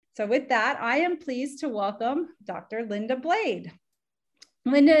So with that, I am pleased to welcome Dr. Linda Blade.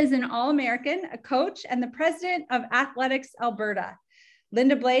 Linda is an All-American, a coach, and the President of Athletics Alberta.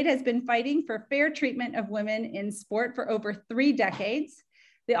 Linda Blade has been fighting for fair treatment of women in sport for over 3 decades.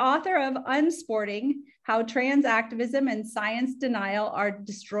 The author of Unsporting: How Trans Activism and Science Denial Are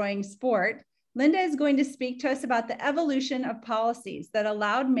Destroying Sport, Linda is going to speak to us about the evolution of policies that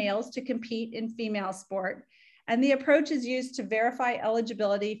allowed males to compete in female sport and the approaches used to verify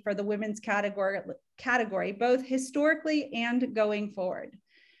eligibility for the women's category, both historically and going forward.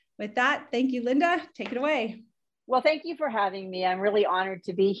 With that, thank you, Linda. Take it away. Well, thank you for having me. I'm really honored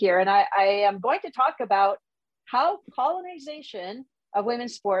to be here. And I am going to talk about how colonization of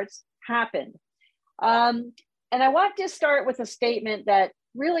women's sports happened. And I want to start with a statement that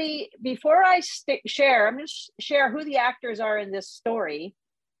really, before I share, I'm going to share who the actors are in this story.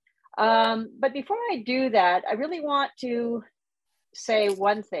 But before I do that, I really want to say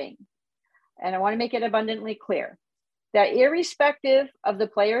one thing, and I want to make it abundantly clear that irrespective of the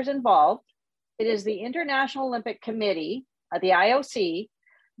players involved, it is the International Olympic Committee, the IOC,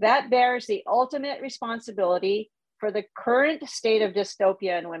 that bears the ultimate responsibility for the current state of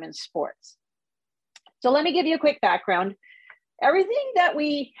dystopia in women's sports. So let me give you a quick background. Everything that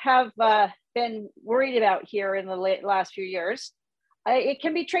we have been worried about here in the last few years, it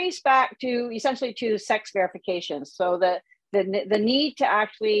can be traced back to essentially to sex verification. So the need to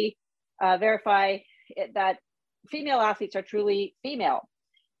actually verify that female athletes are truly female.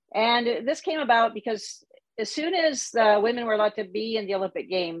 And this came about because as soon as women were allowed to be in the Olympic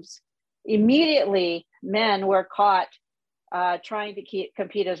Games, immediately men were caught trying to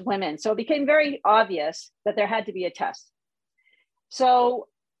compete as women. So it became very obvious that there had to be a test. So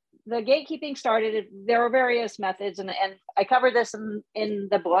the gatekeeping started. There were various methods, and I covered this in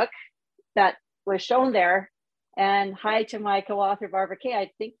the book that was shown there. And hi to my co-author, Barbara Kay.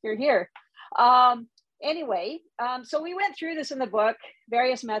 I think you're here. So we went through this in the book,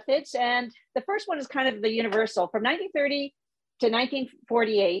 various methods. And the first one is kind of the universal. From 1930 to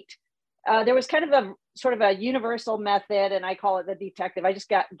 1948, there was kind of a sort of a universal method, and I call it the detective. I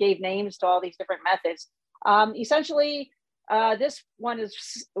just gave names to all these different methods. Essentially, this one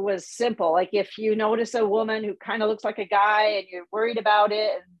was simple. Like if you notice a woman who kind of looks like a guy and you're worried about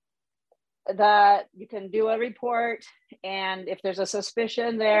it, that you can do a report. And if there's a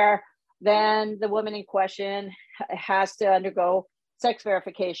suspicion there, then the woman in question has to undergo sex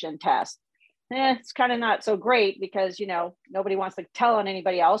verification test. It's kind of not so great because, you know, nobody wants to tell on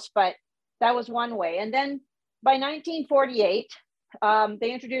anybody else, but that was one way. And then by 1948,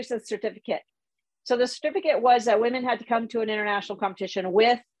 they introduced a certificate. So the certificate was that women had to come to an international competition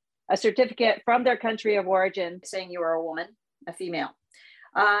with a certificate from their country of origin saying you were a woman, a female.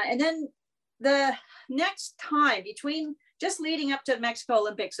 And then the next time between just leading up to the Mexico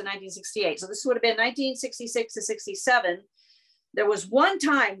Olympics in 1968, so this would have been 1966 to 67, there was one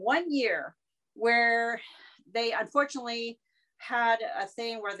year where they unfortunately had a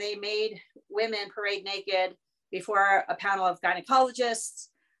thing where they made women parade naked before a panel of gynecologists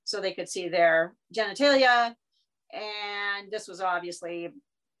so they could see their genitalia. And this was obviously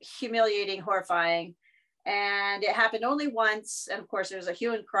humiliating, horrifying. And it happened only once. And of course, there was a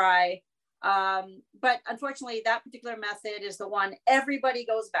hue and cry. But unfortunately, that particular method is the one everybody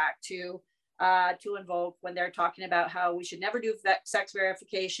goes back to invoke when they're talking about how we should never do sex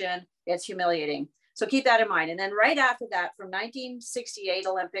verification. It's humiliating. So keep that in mind. And then right after that, from 1968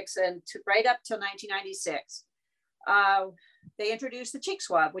 Olympics and right up till 1996, they introduced the cheek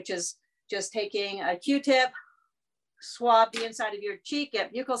swab, which is just taking a Q-tip, swab the inside of your cheek,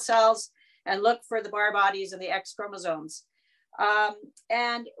 get buccal cells, and look for the Barr bodies and the X chromosomes.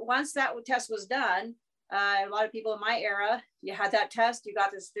 And once that test was done, a lot of people in my era, you had that test, you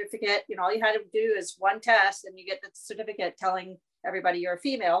got the certificate, you know, all you had to do is one test and you get the certificate telling everybody you're a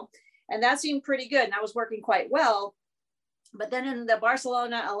female. And that seemed pretty good. And that was working quite well. But then in the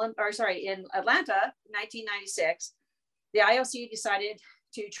in Atlanta, 1996, the IOC decided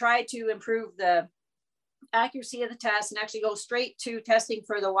to try to improve the accuracy of the test and actually go straight to testing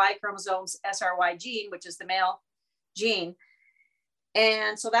for the Y chromosomes SRY gene, which is the male gene.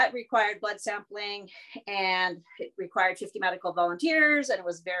 And so that required blood sampling, and it required 50 medical volunteers, and it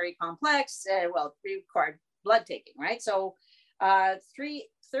was very complex. It required blood taking, right? So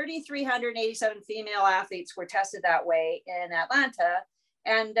 3,387 female athletes were tested that way in Atlanta.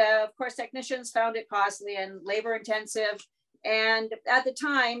 And of course, technicians found it costly and labor intensive. And at the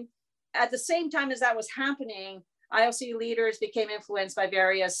same time as that was happening, IOC leaders became influenced by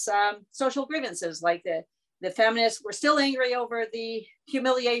various social grievances, like the feminists were still angry over the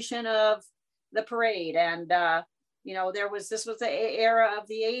humiliation of the parade, and this was the era of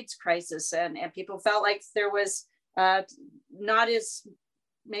the AIDS crisis, and people felt like there was not as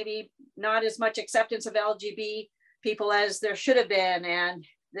much acceptance of LGBT people as there should have been. And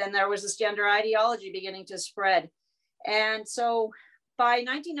then there was this gender ideology beginning to spread. And so by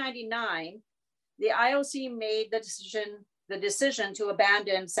 1999, the IOC made the decision to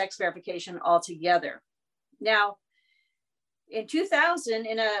abandon sex verification altogether. Now, in 2000,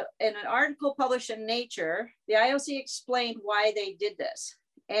 in an article published in Nature, the IOC explained why they did this.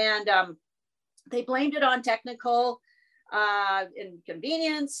 And they blamed it on technical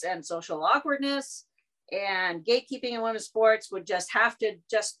inconvenience and social awkwardness, and gatekeeping in women's sports would just have to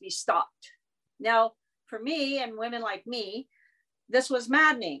be stopped. Now, for me and women like me, this was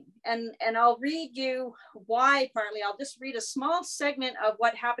maddening. And I'll read you why partly. I'll just read a small segment of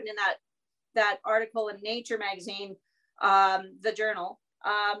what happened in that article in Nature magazine, the journal.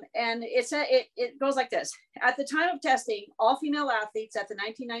 And it goes like this. At the time of testing, all female athletes at the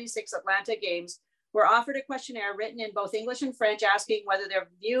 1996 Atlanta Games were offered a questionnaire written in both English and French, asking whether their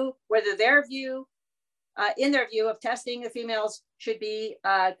view of testing the females should be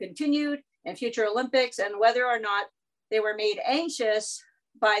continued in future Olympics, and whether or not they were made anxious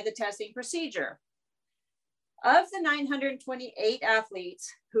by the testing procedure. Of the 928 athletes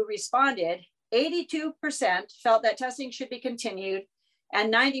who responded, 82% felt that testing should be continued,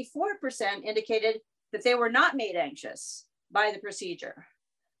 and 94% indicated that they were not made anxious by the procedure.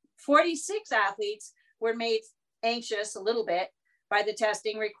 46 athletes were made anxious a little bit by the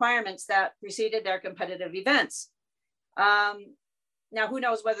testing requirements that preceded their competitive events. Now, who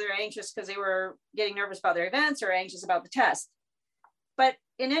knows whether they're anxious because they were getting nervous about their events or anxious about the test. But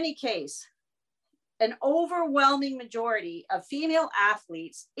in any case, an overwhelming majority of female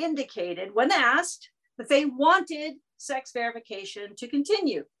athletes indicated when asked that they wanted sex verification to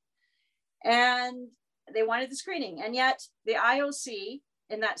continue. And they wanted the screening. And yet the IOC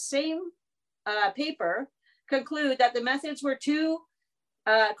in that same paper conclude that the methods were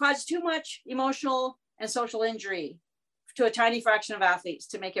caused too much emotional and social injury to a tiny fraction of athletes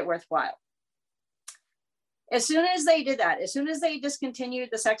to make it worthwhile. As soon as they did that, as soon as they discontinued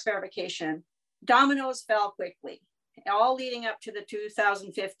the sex verification, dominoes fell quickly, all leading up to the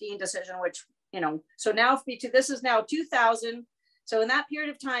 2015 decision, which, so now this is now 2000. So in that period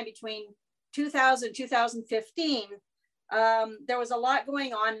of time between 2000 and 2015, there was a lot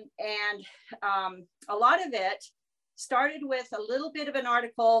going on, and a lot of it started with a little bit of an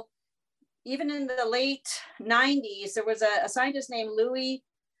article. Even in the late 90s, there was a scientist named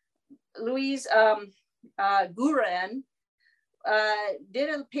Louise Guren, did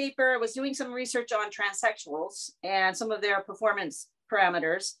a paper, was doing some research on transsexuals and some of their performance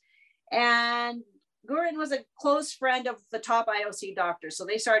parameters. And Guren was a close friend of the top IOC doctors. So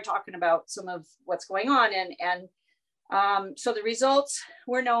they started talking about some of what's going on. So the results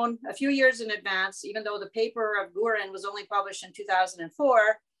were known a few years in advance, even though the paper of Guren was only published in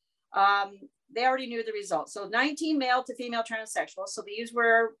 2004. They already knew the results. So 19 male to female transsexuals. So these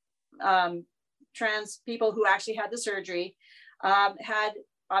were trans people who actually had the surgery, had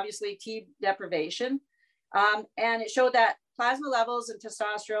obviously T deprivation. And it showed that plasma levels of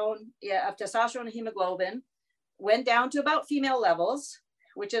testosterone and hemoglobin went down to about female levels,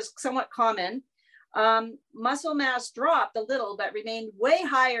 which is somewhat common. Muscle mass dropped a little, but remained way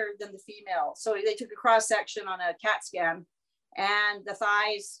higher than the female. So they took a cross section on a CAT scan, and the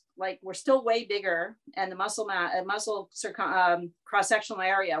thighs were still way bigger, and the muscle cross-sectional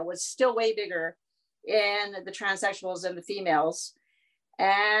area was still way bigger in the transsexuals and the females.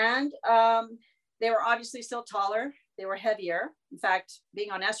 And they were obviously still taller. They were heavier. In fact,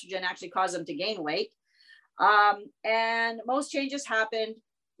 being on estrogen actually caused them to gain weight. And most changes happened,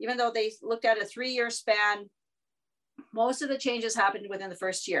 even though they looked at a 3-year span, most of the changes happened within the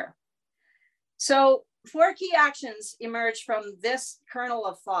first year. So 4 key actions emerged from this kernel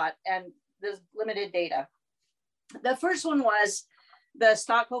of thought and this limited data. The first one was the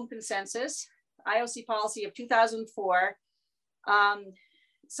Stockholm Consensus, IOC policy of 2004.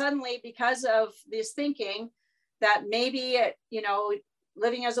 Suddenly, because of this thinking that maybe,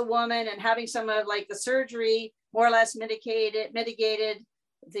 living as a woman and having some of the surgery more or less mitigated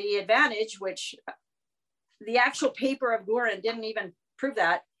the advantage, which the actual paper of Guren didn't even prove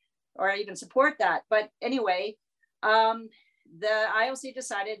that or even support that. But anyway, the IOC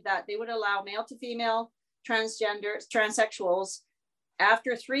decided that they would allow male to female transsexuals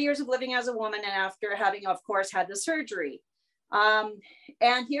after 3 years of living as a woman and after having, of course, had the surgery.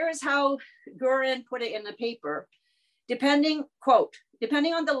 And here is how Guren put it in the paper. Depending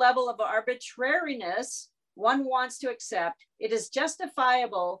on the level of arbitrariness one wants to accept, it is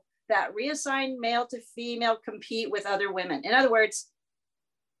justifiable that reassigned male to female compete with other women. In other words,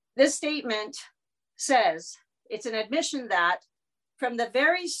 this statement says it's an admission that from the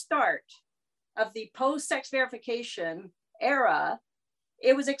very start of the post-sex verification era,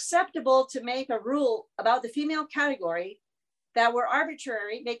 it was acceptable to make a rule about the female category that were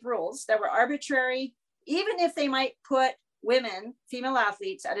arbitrary, make rules that were arbitrary, even if they might put women, female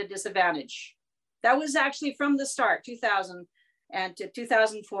athletes, at a disadvantage. That was actually from the start, 2000 and to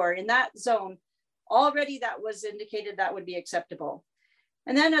 2004, in that zone, already that was indicated that would be acceptable.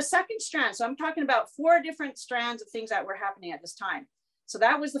 And then a second strand, so I'm talking about 4 different strands of things that were happening at this time. So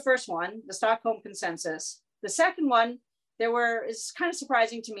that was the first one, the Stockholm Consensus. The second one, is kind of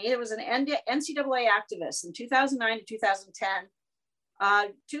surprising to me. There was an NCAA activist in 2009 to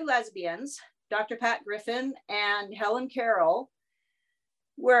 2010, 2 lesbians, Dr. Pat Griffin and Helen Carroll,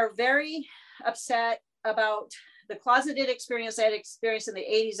 were very upset about the closeted experience they had experienced in the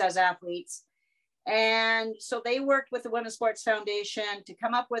 80s as athletes. And so they worked with the Women's Sports Foundation to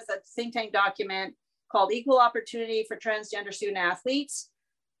come up with a think tank document called Equal Opportunity for Transgender Student Athletes.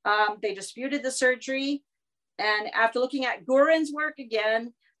 They disputed the surgery. And after looking at Gurin's work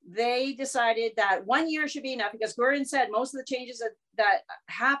again, they decided that 1 year should be enough, because Gurin said most of the changes that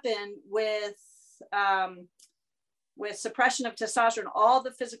happen with suppression of testosterone, all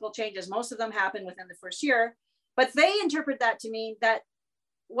the physical changes, most of them happen within the first year. But they interpret that to mean that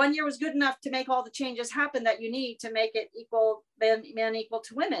 1 year was good enough to make all the changes happen that you need to make it equal, men equal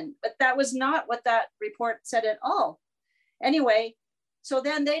to women. But that was not what that report said at all. Anyway, so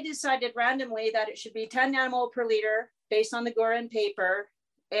then they decided randomly that it should be 10 nanomole per liter based on the Gurin paper.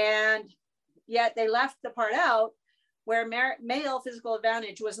 And yet they left the part out where male physical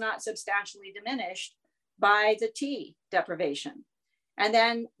advantage was not substantially diminished by the T deprivation. And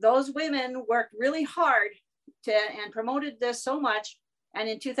then those women worked really hard and promoted this so much. And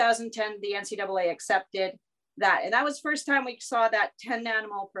in 2010, the NCAA accepted that. And that was the first time we saw that 10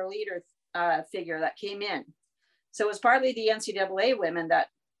 nanomole per liter figure that came in. So it was partly the NCAA women that,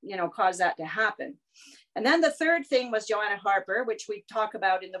 caused that to happen. And then the third thing was Joanna Harper, which we talk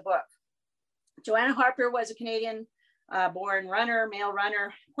about in the book. Joanna Harper was a Canadian born runner, male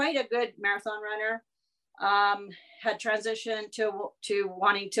runner, quite a good marathon runner, had transitioned to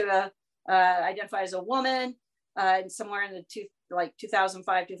wanting to identify as a woman somewhere in the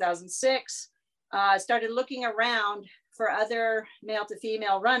 2005, 2006, started looking around for other male to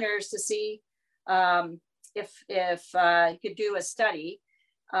female runners to see if he could do a study.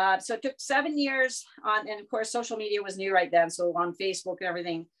 So it took 7 years and of course, social media was new right then. So on Facebook and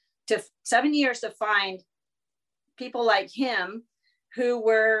everything, 7 years to find people like him who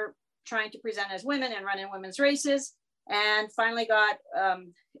were trying to present as women and run in women's races, and finally got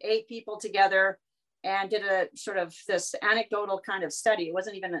 8 people together and did a sort of this anecdotal kind of study.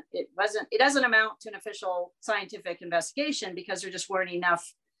 It doesn't amount to an official scientific investigation because there just weren't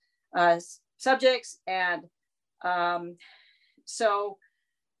enough subjects. And so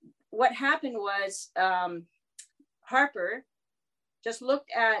what happened was Harper just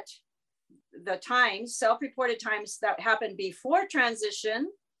looked at the times, self-reported times that happened before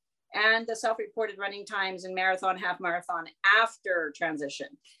transition and the self-reported running times in marathon, half marathon after transition.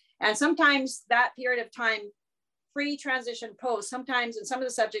 And sometimes that period of time, pre-transition, post, sometimes in some of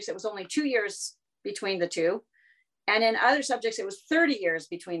the subjects, it was only 2 years between the two. And in other subjects, it was 30 years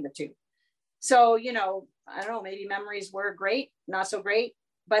between the two. So, I don't know, maybe memories were great, not so great.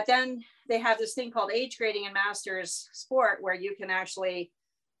 But then they have this thing called age grading in masters sport, where you can actually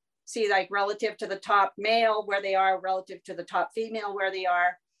see like relative to the top male where they are, relative to the top female where they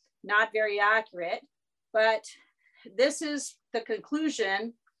are. Not very accurate, but this is the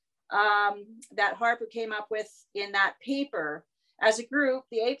conclusion that Harper came up with in that paper. As a group,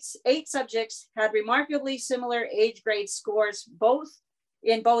 the eight subjects had remarkably similar age grade scores,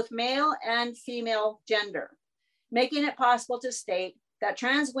 in both male and female gender, making it possible to state that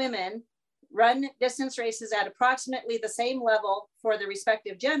trans women run distance races at approximately the same level for the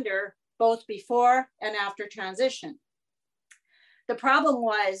respective gender, both before and after transition. The problem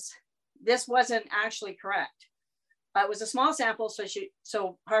was this wasn't actually correct. It was a small sample,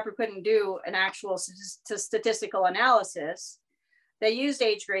 so Harper couldn't do an actual statistical analysis. They used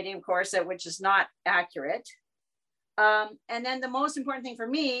age grading, of course, which is not accurate. And then the most important thing for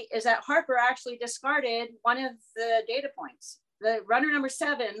me is that Harper actually discarded one of the data points. The runner number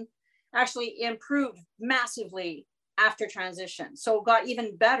 7 actually improved massively after transition, so got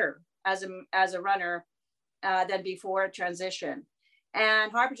even better as a runner than before transition.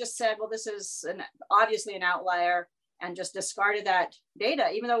 And Harper just said, well, this is obviously an outlier, and just discarded that data,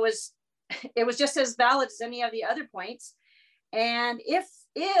 even though it was just as valid as any of the other points. And if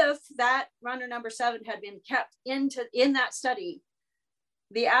if that runner number 7 had been kept in that study,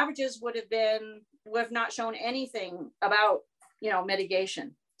 the averages would have not shown anything about,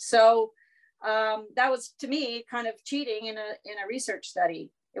 mitigation. So that was, to me, kind of cheating in a research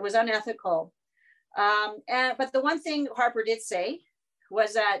study. It was unethical. But the one thing Harper did say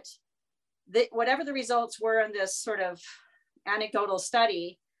was that whatever the results were in this sort of anecdotal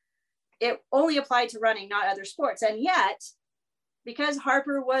study, it only applied to running, not other sports. And yet, because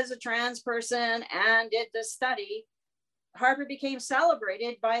Harper was a trans person and did this study, Harper became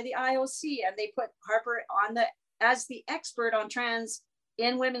celebrated by the IOC, and they put Harper as the expert on trans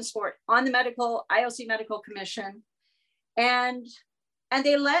in women's sport on the IOC Medical Commission. And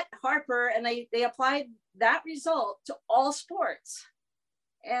they let Harper, and they applied that result to all sports.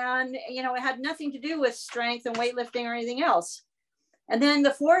 And, it had nothing to do with strength and weightlifting or anything else. And then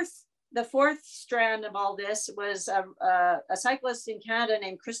the fourth strand of all this was a cyclist in Canada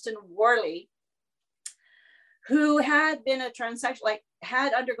named Kristen Worley, who had been a transsexual,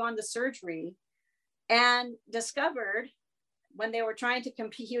 had undergone the surgery, and discovered when they were trying to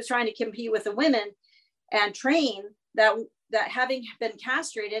compete, he was trying to compete with the women and train, that having been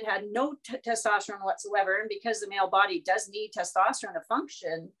castrated had no testosterone whatsoever. And because the male body does need testosterone to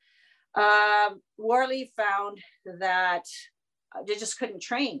function, Worley found that they just couldn't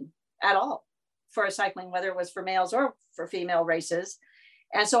train at all for cycling, whether it was for males or for female races.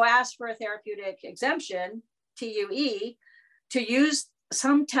 And so asked for a therapeutic exemption, TUE, to use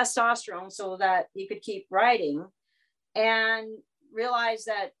some testosterone so that he could keep riding, and realized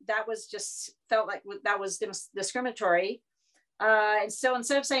that was just felt like that was discriminatory. And so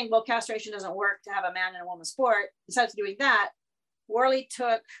instead of saying, well, castration doesn't work to have a man and a woman sport, instead of doing that, Worley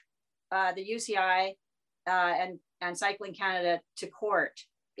took the UCI and Cycling Canada to court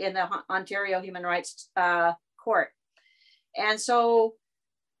in the Ontario Human Rights Court. And so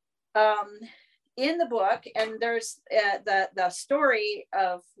in the book, and there's the story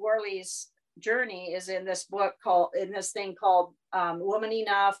of Worley's journey is in this book called Woman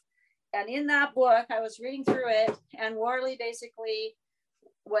Enough. And in that book, I was reading through it, and Worley basically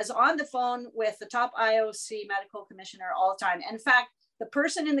was on the phone with the top IOC medical commissioner all the time. And in fact, the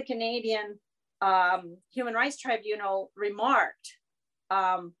person in the Canadian Human Rights Tribunal remarked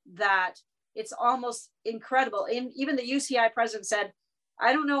that it's almost incredible. Even the UCI president said,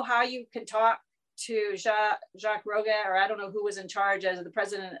 I don't know how you can talk to Jacques Roget, or I don't know who was in charge as the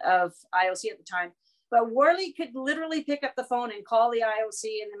president of IOC at the time, but Worley could literally pick up the phone and call the IOC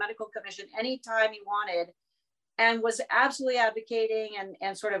and the medical commission anytime he wanted, and was absolutely advocating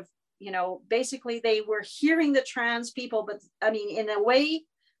and sort of, basically they were hearing the trans people, but I mean, in a way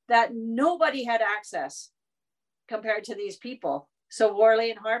that nobody had access compared to these people. So Worley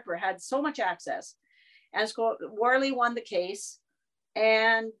and Harper had so much access, and so Worley won the case,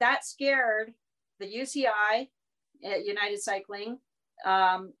 and that scared the UCI, United Cycling.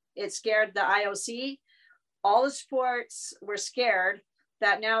 It scared the IOC. All the sports were scared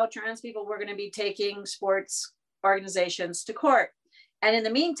that now trans people were going to be taking sports organizations to court. And in the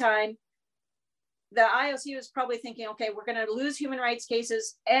meantime, the IOC was probably thinking, okay, we're going to lose human rights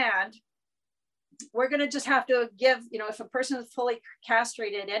cases, and we're going to just have to give, if a person is fully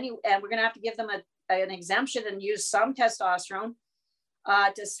castrated, and we're going to have to give them an exemption and use some testosterone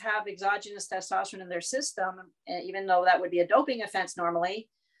to have exogenous testosterone in their system, even though that would be a doping offense normally.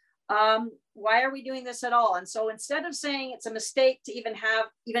 Why are we doing this at all? And so instead of saying it's a mistake to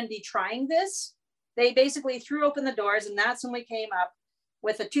even be trying this, they basically threw open the doors, and that's when we came up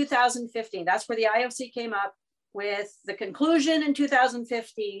with the 2015. That's where the IOC came up with the conclusion in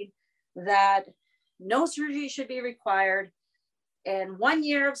 2015 that no surgery should be required, and 1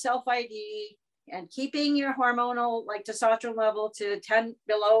 year of self-ID, and keeping your hormonal testosterone level to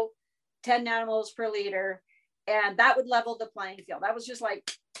below 10 nanomoles per liter, and that would level the playing field. That was just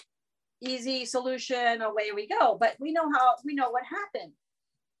easy solution, away we go. But we know what happened.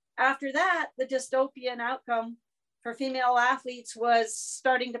 After that, the dystopian outcome for female athletes was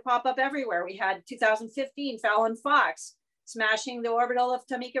starting to pop up everywhere. We had 2015, Fallon Fox smashing the orbital of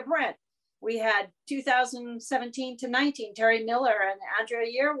Tamika Brent. We had 2017 to 19, Terry Miller and Andrea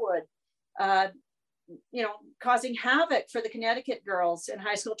Yearwood, causing havoc for the Connecticut girls in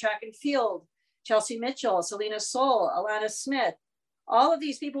high school track and field. Chelsea Mitchell, Selena Soul, Alana Smith, all of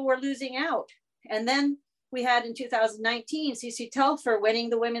these people were losing out. And then we had in 2019, Cece Telfer winning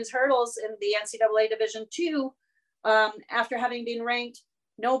the women's hurdles in the NCAA Division II after having been ranked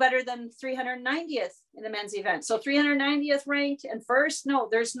no better than 390th in the men's event. So 390th ranked and first, no,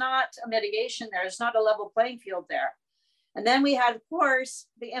 there's not a mitigation there. There's not a level playing field there. And then we had, of course,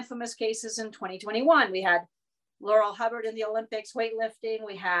 the infamous cases in 2021. We had Laurel Hubbard in the Olympics, weightlifting.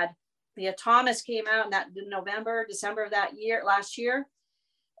 We had Leah Thomas came out in that November, December of that year, last year.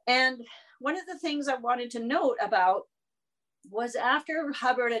 And one of the things I wanted to note about was after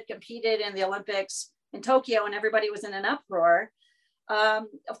Hubbard had competed in the Olympics in Tokyo and everybody was in an uproar,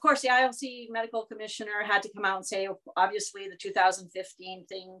 of course, the IOC medical commissioner had to come out and say, obviously the 2015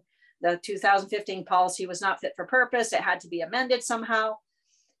 thing, the 2015 policy was not fit for purpose. It had to be amended somehow.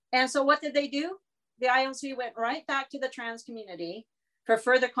 And so what did they do? The IOC went right back to the trans community for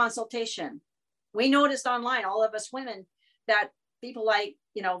further consultation. We noticed online, all of us women, that people like,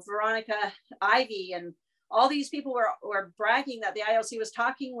 you know, Veronica Ivy and all these people were bragging that the IOC was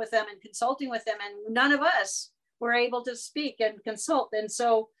talking with them and consulting with them, and none of us were able to speak and consult. And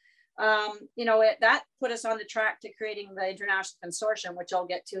so, you know, that put us on the track to creating the International Consortium, which I'll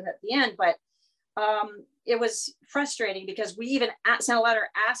get to at the end. But it was frustrating because we even sent a letter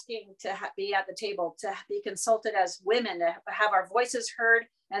asking to be at the table, to be consulted as women, to have our voices heard.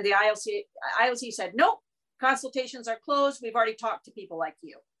 And the IOC said, nope, consultations are closed. We've already talked to people like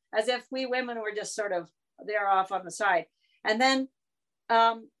you, as if we women were just sort of there off on the side. And then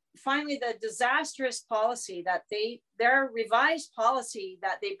finally, the disastrous policy that their revised policy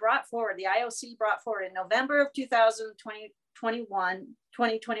that they brought forward, the IOC brought forward in November of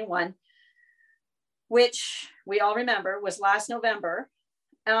 2021, which we all remember was last November.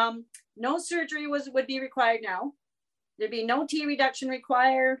 No surgery would be required now. There'd be no T reduction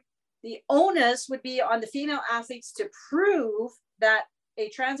required. The onus would be on the female athletes to prove that a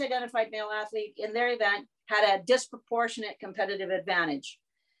trans-identified male athlete in their event had a disproportionate competitive advantage.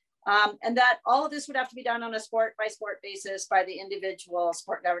 And that all of this would have to be done on a sport by sport basis by the individual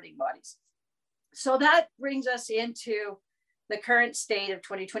sport governing bodies. So that brings us into the current state of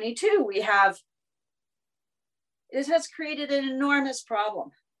 2022. This has created an enormous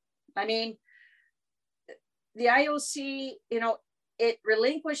problem. I mean, the IOC, you know, it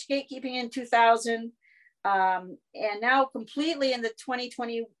relinquished gatekeeping in 2000, and now completely in the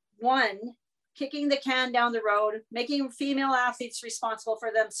 2021, kicking the can down the road, making female athletes responsible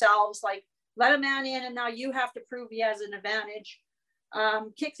for themselves, like let a man in and now you have to prove he has an advantage.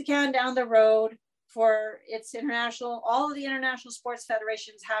 Kick the can down the road for its international, all of the international sports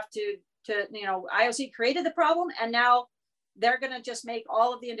federations have to, you know, IOC created the problem and now they're going to just make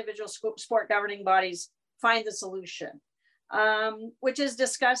all of the individual sport governing bodies find the solution, which is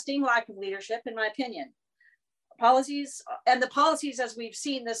disgusting lack of leadership, in my opinion. Policies, and the policies, as we've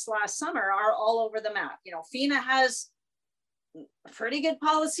seen this last summer, are all over the map. You know, FINA has a pretty good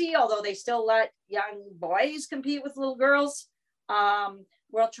policy, although they still let young boys compete with little girls.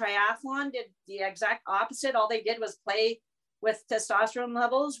 World Triathlon did the exact opposite. All they did was play with testosterone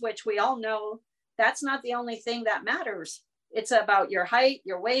levels, which we all know that's not the only thing that matters. It's about your height,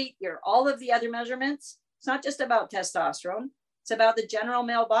 your weight, all of the other measurements. It's not just about testosterone. It's about the general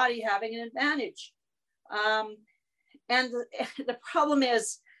male body having an advantage. And the problem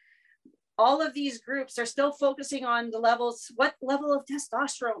is all of these groups are still focusing on the levels, what level of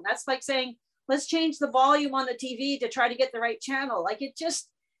testosterone? That's like saying, let's change the volume on the TV to try to get the right channel. Like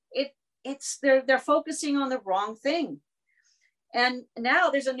they're focusing on the wrong thing. And now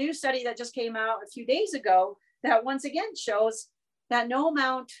there's a new study that just came out a few days ago that once again shows that no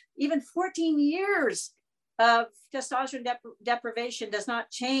amount, even 14 years of testosterone deprivation does not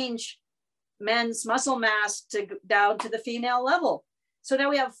change men's muscle mass down to the female level. So now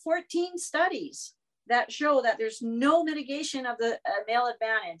we have 14 studies that show that there's no mitigation of the male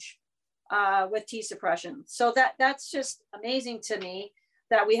advantage with T suppression. So that's just amazing to me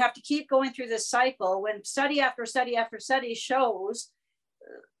that we have to keep going through this cycle when study after study after study shows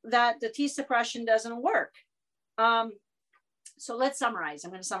that the T suppression doesn't work. So let's summarize. I'm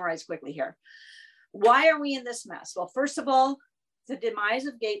going to summarize quickly here. Why are we in this mess? Well, first of all, the demise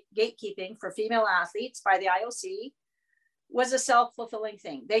of gatekeeping for female athletes by the IOC was a self-fulfilling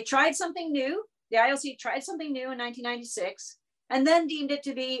thing. They tried something new. The IOC tried something new in 1996 and then deemed it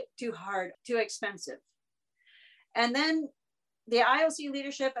to be too hard, too expensive. And then the IOC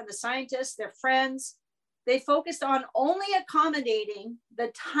leadership and the scientists, their friends, they focused on only accommodating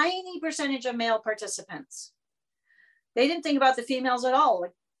the tiny percentage of male participants. They didn't think about the females at all.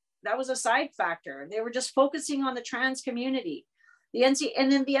 Like, that was a side factor. They were just focusing on the trans community. And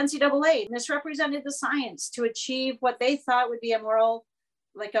then the NCAA misrepresented the science to achieve what they thought would be a more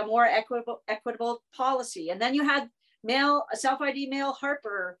equitable policy. And then you had a self-ID male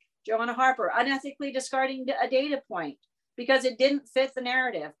Joanna Harper, unethically discarding a data point because it didn't fit the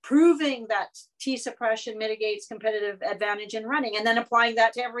narrative, proving that T suppression mitigates competitive advantage in running, and then applying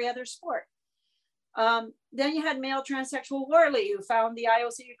that to every other sport. Then you had male transsexual Worley, who found the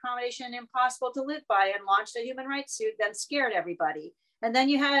IOC accommodation impossible to live by and launched a human rights suit, then scared everybody. And then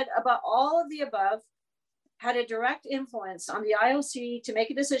you had about all of the above had a direct influence on the IOC to make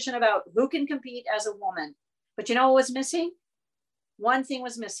a decision about who can compete as a woman. But you know what was missing? One thing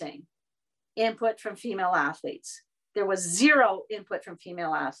was missing: input from female athletes. There was zero input from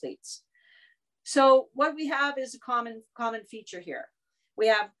female athletes. So what we have is a common feature here. We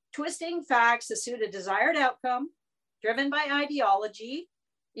have twisting facts to suit a desired outcome, driven by ideology,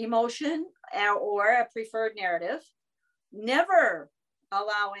 emotion, or a preferred narrative, never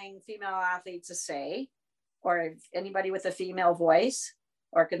allowing female athletes a say, or anybody with a female voice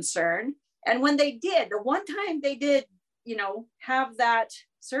or concern. And when they did, the one time they did, have that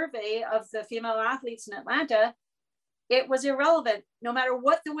survey of the female athletes in Atlanta, it was irrelevant. No matter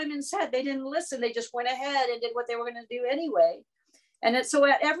what the women said, they didn't listen. They just went ahead and did what they were going to do anyway. And so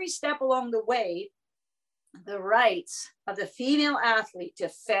at every step along the way, the rights of the female athlete to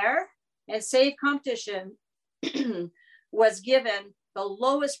fair and safe competition was given the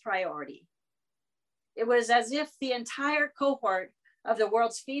lowest priority. It was as if the entire cohort of the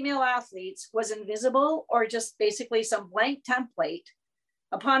world's female athletes was invisible, or just basically some blank template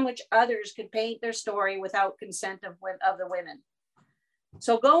upon which others could paint their story without consent of the women.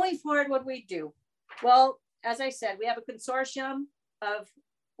 So going forward, what we do? Well, as I said, we have a consortium of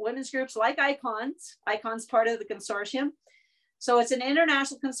women's groups like Icons part of the consortium. So it's an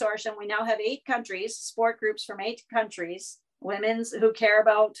international consortium. We now have 8 countries, sport groups from 8 countries, women's who care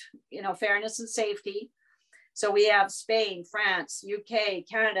about, fairness and safety. So we have Spain, France, UK,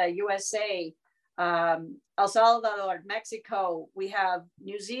 Canada, USA, El Salvador, Mexico. We have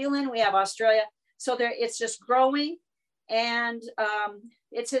New Zealand. We have Australia. So it's just growing, and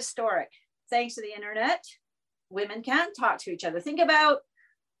it's historic. Thanks to the internet, women can talk to each other. Think about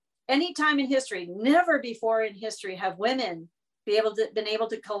any time in history. Never before in history have women been able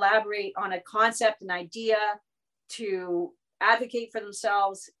to collaborate on a concept, an idea, to advocate for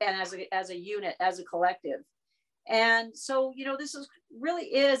themselves, and as a unit, as a collective. And so, this is really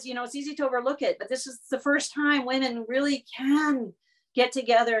is, it's easy to overlook it, but this is the first time women really can get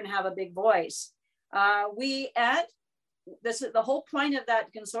together and have a big voice. This is the whole point of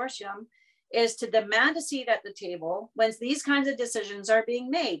that consortium, is to demand a seat at the table when these kinds of decisions are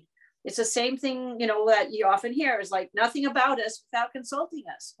being made. It's the same thing, that you often hear is like, nothing about us without consulting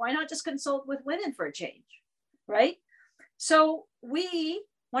us. Why not just consult with women for a change, right? So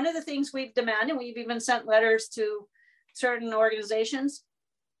one of the things we've demanded, we've even sent letters to certain organizations,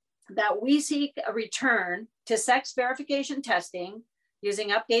 that we seek a return to sex verification testing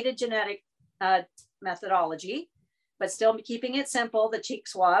using updated genetic methodology, but still keeping it simple, the cheek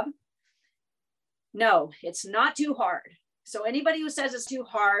swab. No, it's not too hard. So anybody who says it's too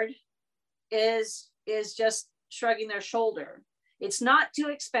hard is just shrugging their shoulder. It's not too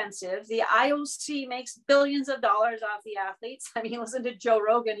expensive. The IOC makes billions of dollars off the athletes. I mean, listen to Joe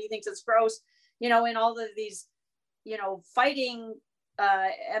Rogan. He thinks it's gross, in all of these, fighting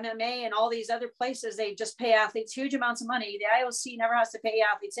MMA and all these other places, they just pay athletes huge amounts of money. The IOC never has to pay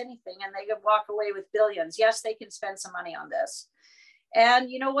athletes anything, and they could walk away with billions. Yes, they can spend some money on this.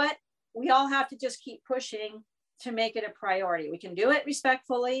 And you know what? We all have to just keep pushing to make it a priority. We can do it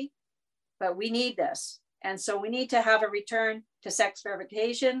respectfully, but we need this. And so we need to have a return to sex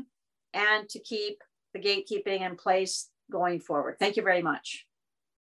verification and to keep the gatekeeping in place going forward. Thank you very much.